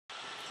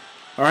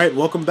Alright,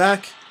 welcome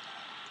back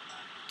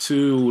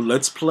to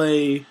Let's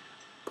Play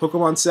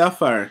Pokemon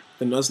Sapphire,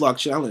 the Nuzlocke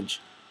Challenge.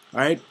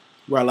 Alright,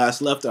 where I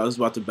last left, I was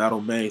about to battle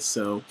May,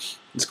 so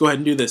let's go ahead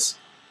and do this.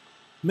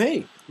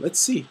 May, let's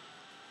see.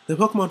 The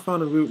Pokemon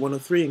found in Route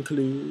 103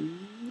 include...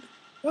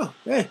 Oh,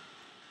 hey.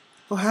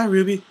 Oh, hi,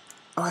 Ruby.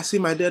 Oh, I see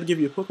my dad give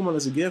you a Pokemon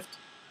as a gift.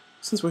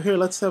 Since we're here,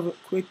 let's have a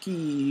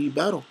quickie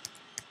battle.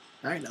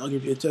 Alright, I'll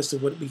give you a test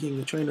of what being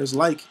a trainer is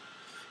like.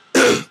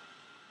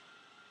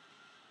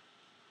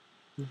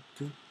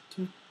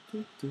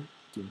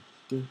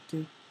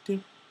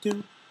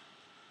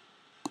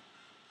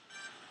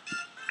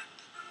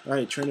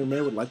 Alright, Trainer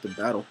May would like to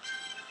battle.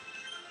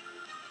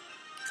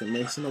 Can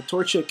make some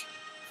Torchic.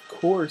 Of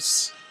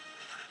course.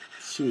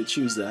 She would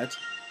choose that.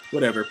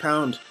 Whatever,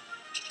 pound.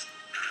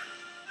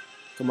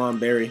 Come on,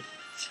 Barry.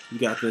 You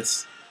got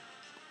this.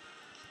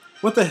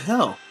 What the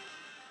hell?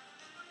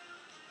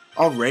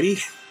 Already?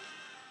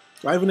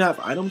 Do I even have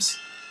items?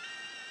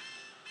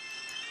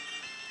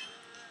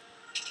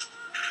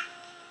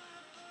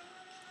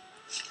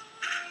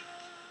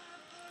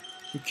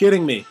 You're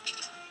kidding me.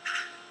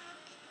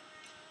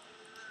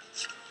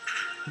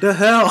 The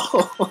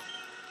hell?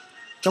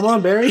 Come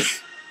on, Barry.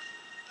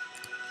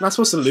 I'm not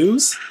supposed to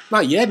lose?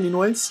 Not yet,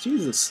 anyways.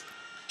 Jesus.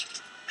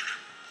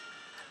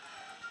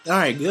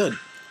 Alright, good.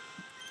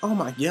 Oh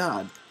my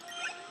god.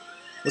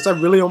 Was I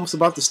really almost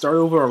about to start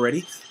over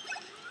already?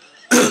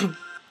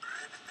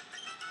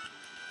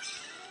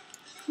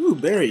 Ooh,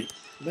 Barry.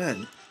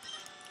 Man.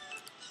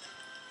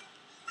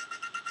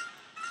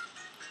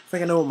 I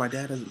think I know what my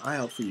dad has an eye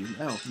out for you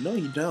now. No,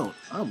 you don't.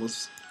 I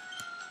almost...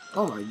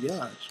 Oh my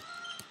gosh.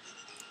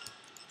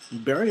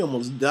 Barry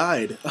almost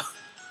died.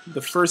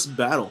 The first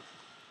battle.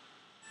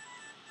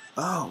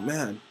 Oh,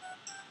 man.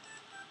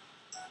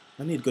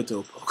 I need to go to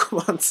a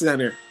Pokemon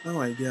Center. Oh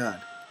my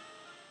god.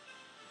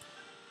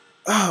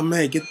 Oh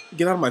man, get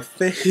out of my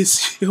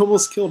face. You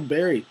almost killed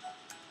Barry.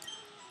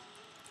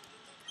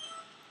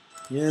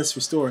 Yes,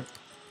 restore.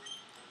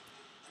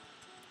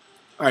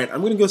 Alright,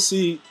 I'm gonna go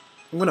see...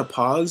 I'm gonna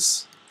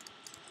pause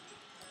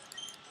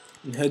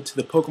and head to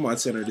the Pokemon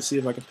Center to see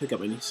if I can pick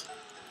up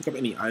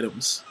any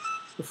items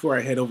before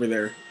I head over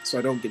there, so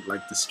I don't get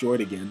like destroyed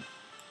again.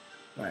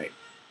 Alright.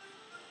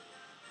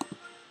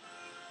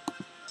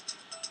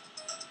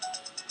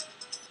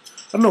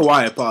 I don't know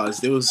why I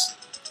paused. It was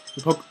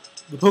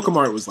the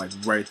Pokemon was like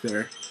right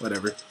there.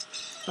 Whatever.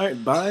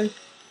 Alright, bye.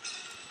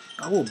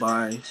 I will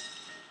buy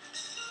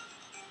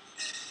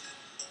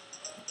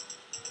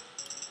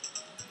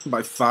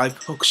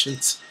 5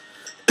 potions.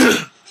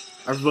 I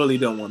really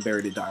don't want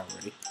Barry to die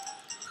already.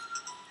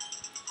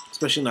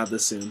 Especially not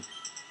this soon.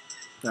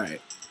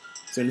 Alright.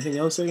 Is there anything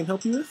else I can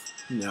help you with?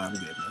 No, I'm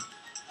good, man.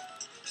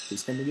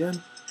 Please come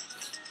again.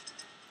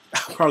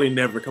 I'll probably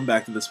never come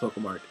back to this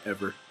Pokemon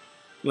ever.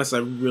 Unless I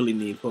really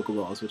need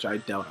Pokeballs, which I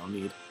doubt I'll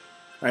need.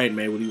 Alright,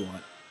 May, what do you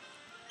want?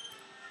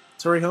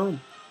 Let's hurry home.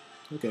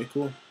 Okay,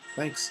 cool.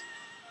 Thanks.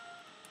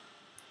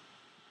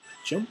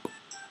 Jump.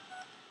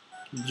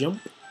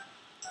 Jump.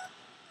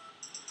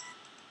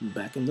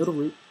 Back in Little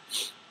Route.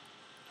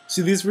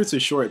 See, these routes are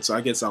short, so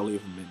I guess I'll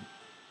leave them in.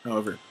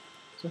 However,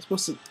 so I'm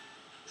supposed to...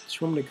 Do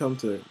you want me to come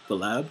to the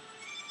lab?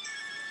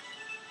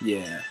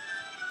 Yeah.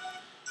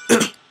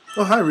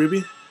 Oh, hi,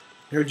 Ruby.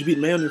 I heard you beat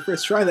May on your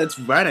first try. That's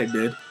right, I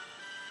did.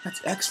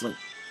 That's excellent.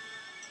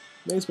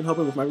 May's been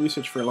helping with my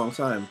research for a long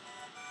time.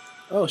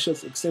 Oh, she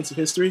has extensive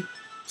history.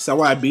 Is that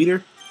why I beat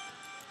her?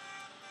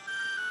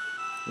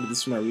 Maybe this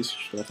is my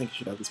research, but I think I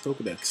should have this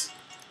Pokedex.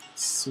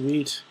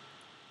 Sweet.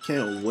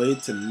 Can't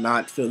wait to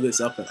not fill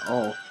this up at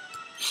all.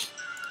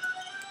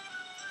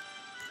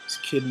 This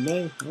kid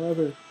May,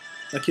 however,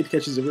 that kid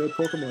catches a rare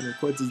Pokemon and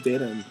records his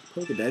data in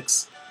the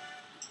Pokedex.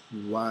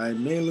 Why,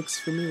 May looks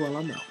for me while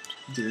I'm out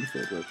doing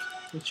field work.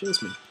 It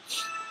shows me.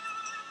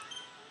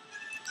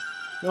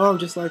 Oh, I'm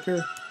just like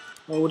her.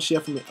 Oh, what does she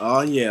have for me?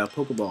 Oh yeah,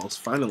 Pokeballs,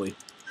 finally.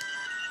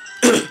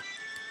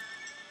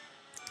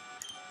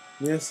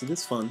 Yes, it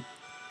is fun.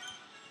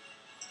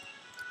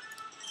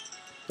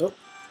 Oh.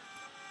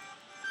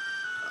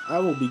 I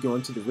will be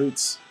going to the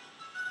routes.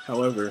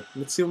 However,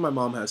 let's see what my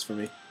mom has for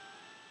me.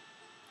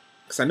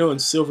 Because I know in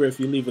Silver, if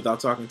you leave without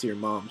talking to your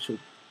mom, she'll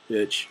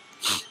bitch.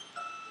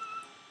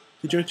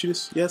 Did you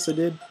introduce? Yes, I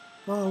did.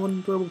 Oh, what an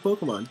adorable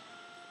Pokemon.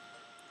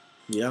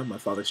 Yeah, I'm my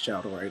father's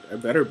child, alright. I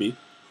better be.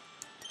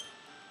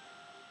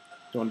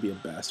 Don't want to be a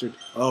bastard.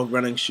 Oh,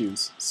 running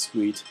shoes.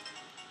 Sweet.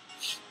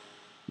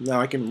 Now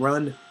I can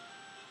run.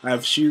 I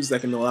have shoes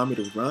that can allow me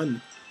to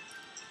run.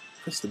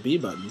 Press the B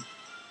button.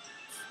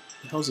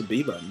 The hell's a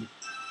B button?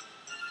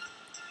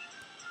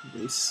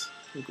 Race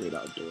the great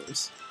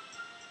outdoors.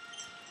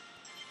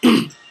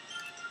 My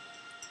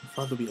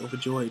father will be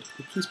overjoyed,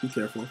 but please be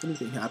careful. If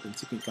anything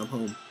happens, you can come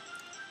home.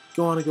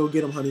 Go on and go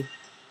get him, honey.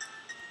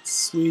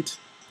 Sweet.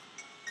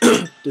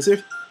 Is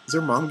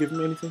her mom giving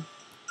me anything?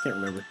 Can't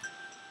remember.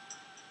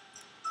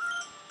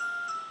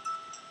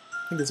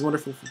 I think it's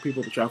wonderful for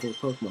people to travel with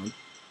Pokemon. You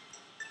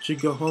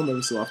should go home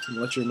every so often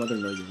and let your mother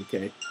know you're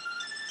okay.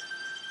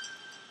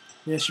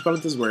 Yeah, she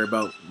probably does worry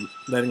about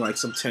letting like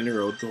some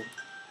 10-year-old go.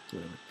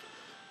 Whatever.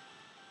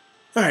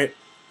 Alright,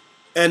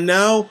 and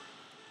now,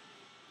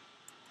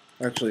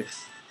 actually,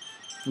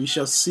 we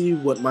shall see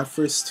what my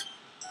first,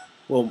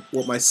 well,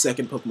 what my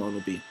second Pokemon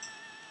will be.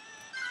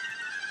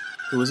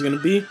 Who is it going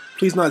to be?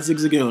 Please not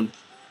Zigzagoon.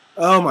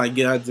 Oh my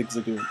god,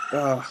 Zigzagoon.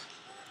 Ugh.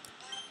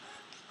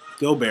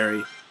 Go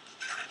Berry.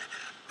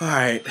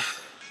 Alright.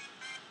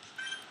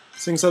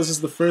 Since this is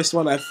the first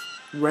one I've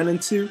run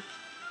into,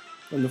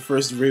 on the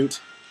first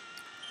route,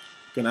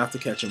 gonna have to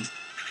catch him.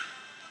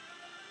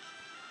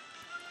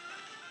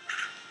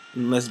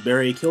 Unless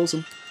Berry kills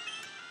him.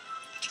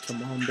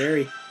 Come on,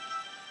 Berry.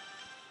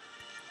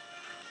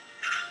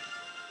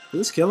 Will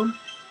this kill him?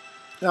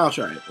 Yeah, I'll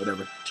try it,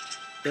 whatever.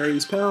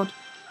 Berry's pound.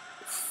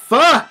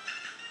 Fuck!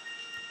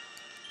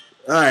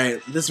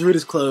 Alright, this route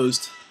is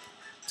closed.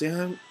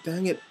 Dang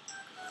it.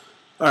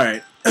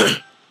 Alright.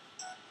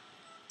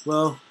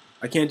 Well,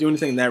 I can't do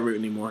anything in that route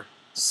anymore.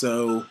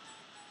 So...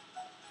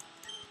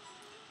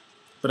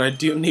 But I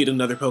do need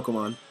another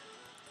Pokemon.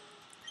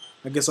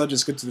 I guess I'll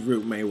just get to the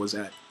route May was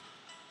at.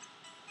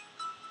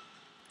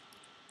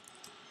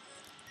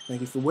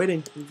 Thank you for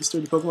waiting. You've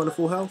restored your Pokemon to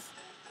full health.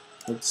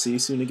 Hope to see you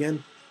soon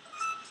again.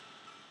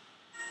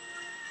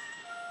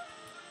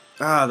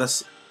 Ah,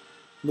 that's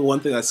the one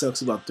thing that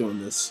sucks about doing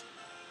this.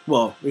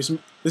 Well, there's a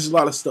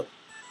lot of stuff.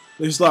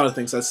 There's a lot of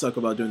things that suck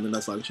about doing the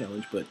Nuzlocke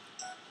challenge, but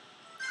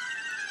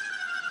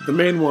the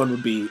main one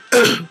would be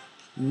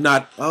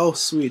not. Oh,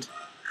 sweet.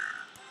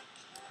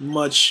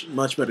 Much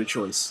better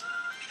choice.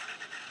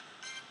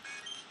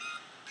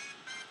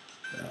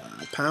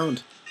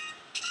 Pound.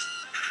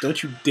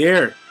 Don't you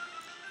dare!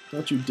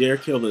 Don't you dare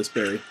kill this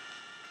Berry.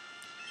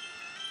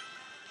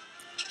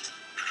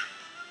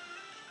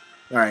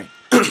 Alright.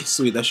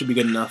 Sweet, that should be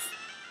good enough.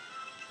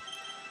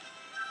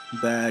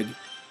 Bag.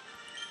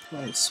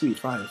 Oh, sweet,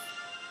 5.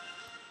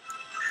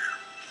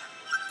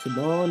 Come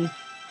on.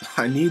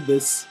 I need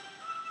this.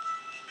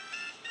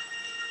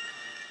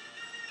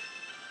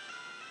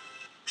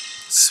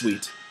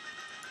 Sweet.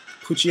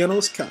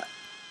 Puchiano's cat. Is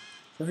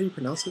that how you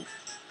pronounce it?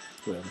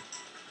 Whatever.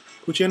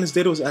 Puchiana's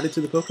data was added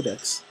to the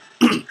Pokedex.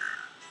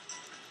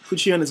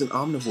 Puchiana is an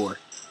omnivore.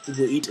 It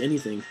will eat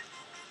anything.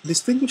 A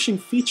distinguishing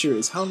feature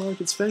is how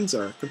large its fangs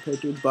are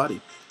compared to its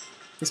body.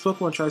 This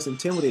Pokemon tries to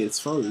intimidate its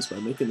foes by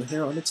making the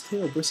hair on its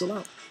tail bristle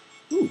out.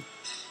 Ooh,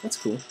 that's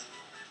cool.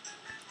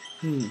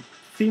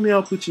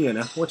 Female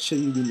Puchiana, what shall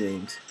you be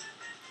named?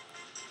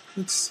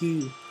 Let's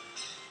see.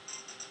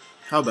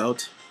 How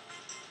about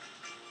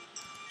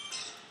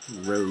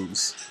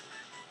Rose?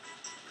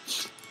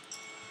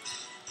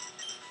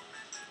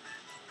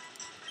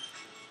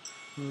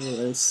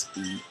 Let's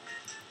see.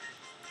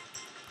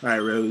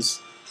 Alright,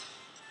 Rose.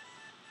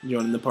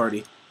 Joining the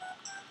party.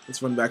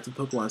 Let's run back to the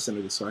Pokemon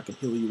Center so I can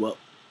heal you up.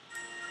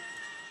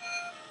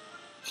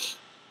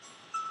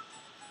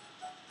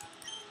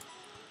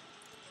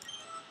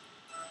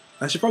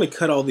 I should probably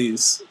cut all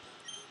these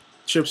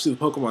trips to the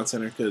Pokemon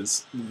Center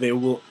because there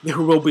will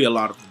be a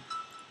lot of them.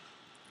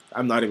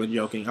 I'm not even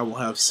joking. I will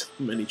have so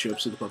many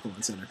trips to the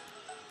Pokemon Center.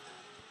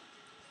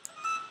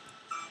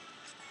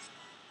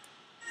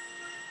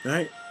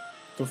 Alright.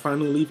 Can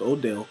finally leave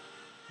Oakdale.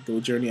 Go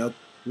journey to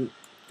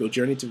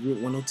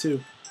Route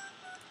 102.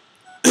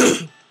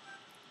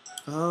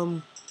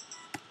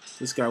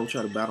 This guy will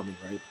try to battle me,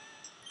 right?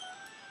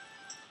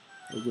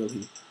 Or will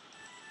he?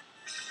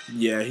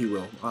 Yeah, he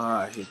will.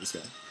 Ah, I hate this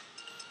guy.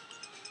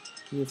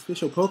 The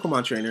official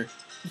Pokemon trainer.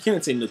 You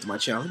can't say no to my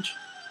challenge.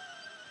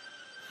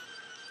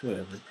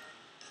 Whatever.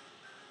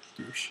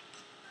 Douche.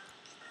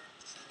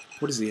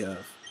 What does he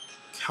have?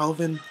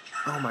 Calvin?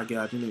 Oh my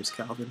god, your name's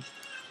Calvin.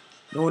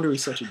 No wonder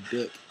he's such a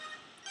dick.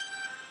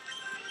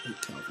 I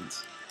hate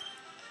Calvins.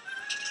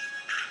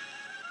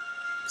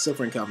 Except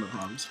for in Calvin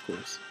Hobbs, of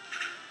course.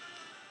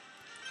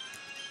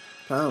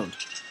 Pound.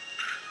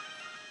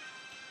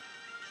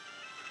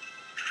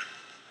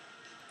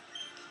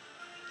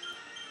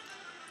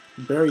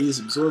 Berry is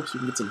absorbed so we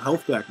can get some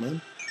health back,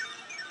 man.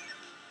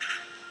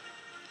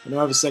 I know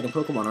I have a second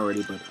Pokemon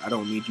already, but I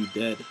don't need you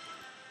dead.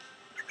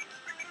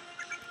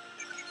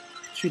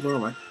 Should lower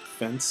my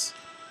fence.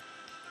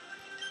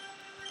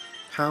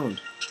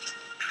 Pound.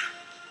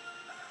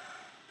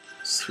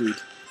 Sweet.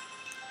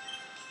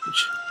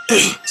 Which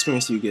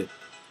experience do you get?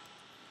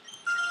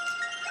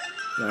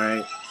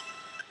 Alright.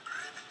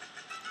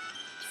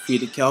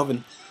 Defeated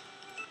Calvin.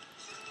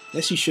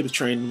 Guess you should have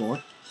trained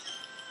more.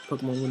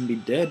 Pokemon wouldn't be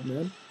dead,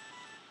 man.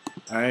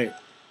 Alright.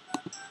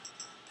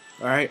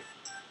 Alright.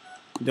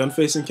 Done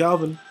facing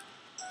Calvin.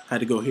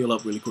 Had to go heal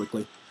up really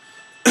quickly.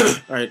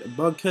 Alright, a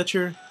bug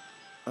catcher.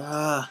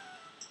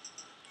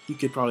 He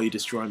could probably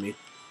destroy me.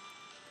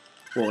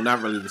 Well,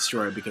 not really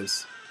destroy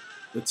because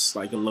it's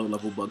like a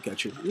low-level bug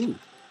catcher. Ooh.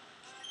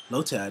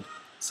 Lotad.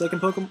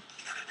 Second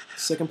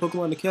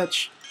Pokemon to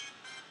catch.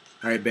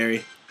 Alright,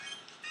 Berry.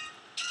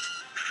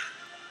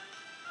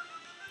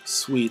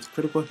 Sweet.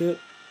 Critical hit.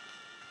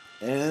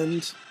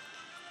 And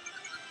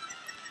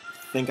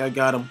I think I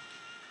got him.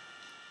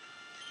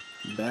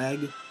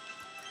 Bag.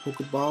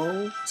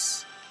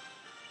 Pokeballs.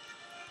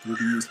 Gonna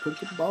use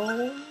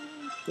Pokeball.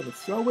 Gonna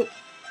throw it.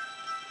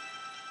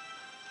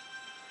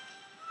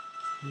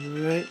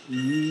 Alright,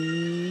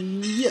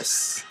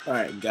 yes!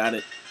 Alright, got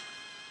it.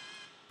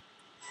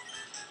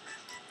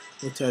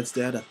 Lotad's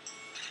data.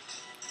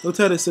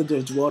 Lotad has said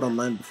there's water on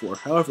land before.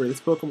 However,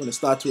 this Pokemon is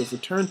thought to have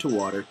returned to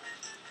water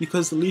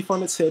because the leaf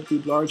on its head grew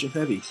large and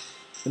heavy,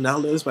 and now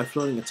lives by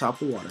floating atop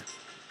the water.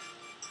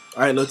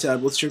 Alright,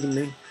 Lotad, what's your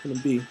name gonna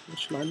be? What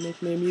should I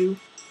nickname you?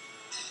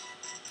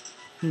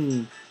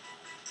 I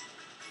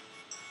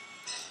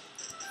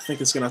think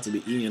it's gonna have to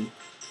be Ian.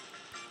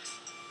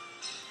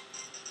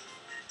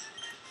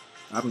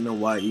 I don't know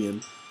why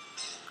Ian.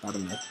 I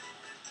don't know.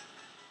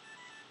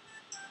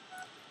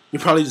 You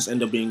probably just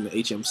end up being the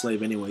HM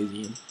slave anyways,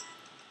 Ian.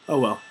 Oh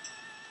well.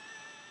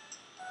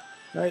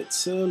 Alright,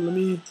 so let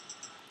me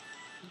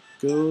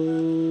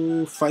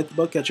go fight the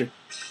bug catcher.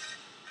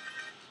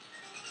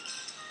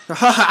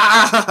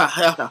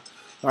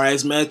 Alright,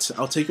 it's met.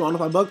 I'll take you on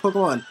with my bug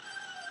Pokemon.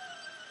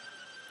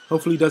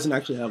 Hopefully he doesn't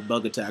actually have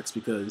bug attacks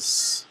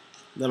because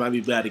that might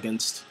be bad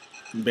against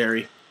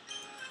Barry.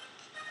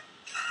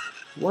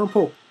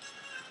 Wurmple.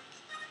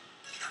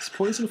 Is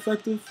poison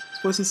effective? Is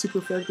poison super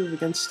effective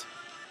against...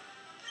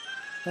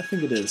 I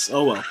think it is.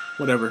 Oh well,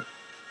 whatever.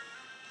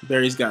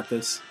 Barry's got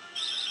this.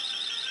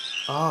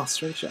 Ah, oh,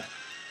 straight shot.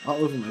 All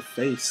over my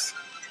face.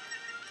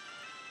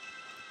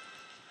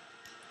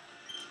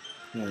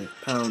 Alright,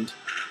 pound.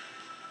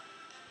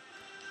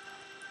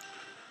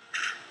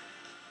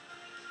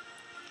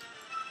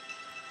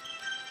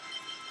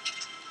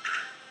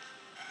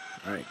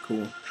 Alright,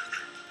 cool.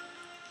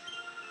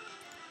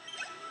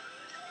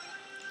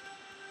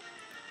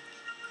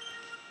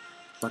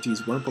 About to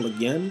use Wurmple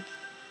again?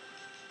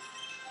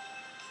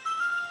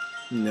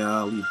 No,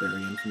 I'll leave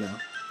Barry in for now.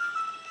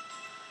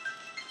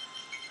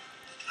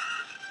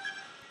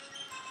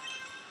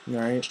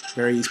 Alright,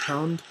 Barry's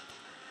pound.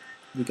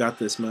 We got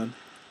this, man.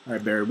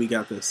 Alright, Barry, we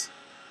got this.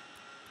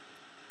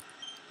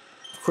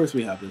 Of course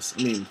we have this.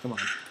 I mean, come on.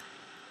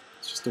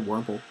 It's just a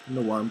Wurmple. I don't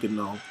know why I'm getting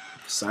all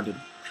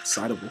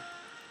excitable.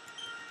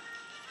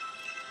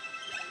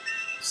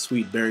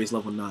 Sweet, Barry's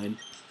level 9.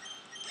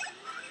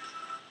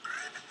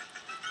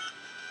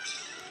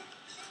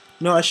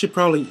 No, I should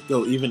probably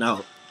go even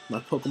out my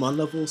Pokemon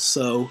levels,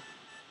 so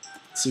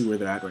let's see where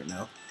they're at right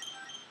now.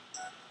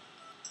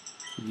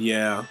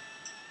 Yeah.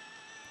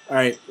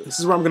 Alright, this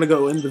is where I'm going to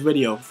go end the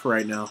video for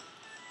right now.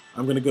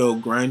 I'm going to go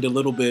grind a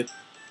little bit,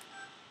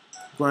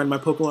 grind my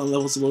Pokemon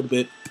levels a little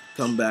bit,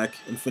 come back,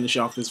 and finish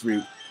off this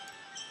route.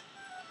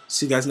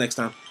 See you guys next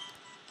time.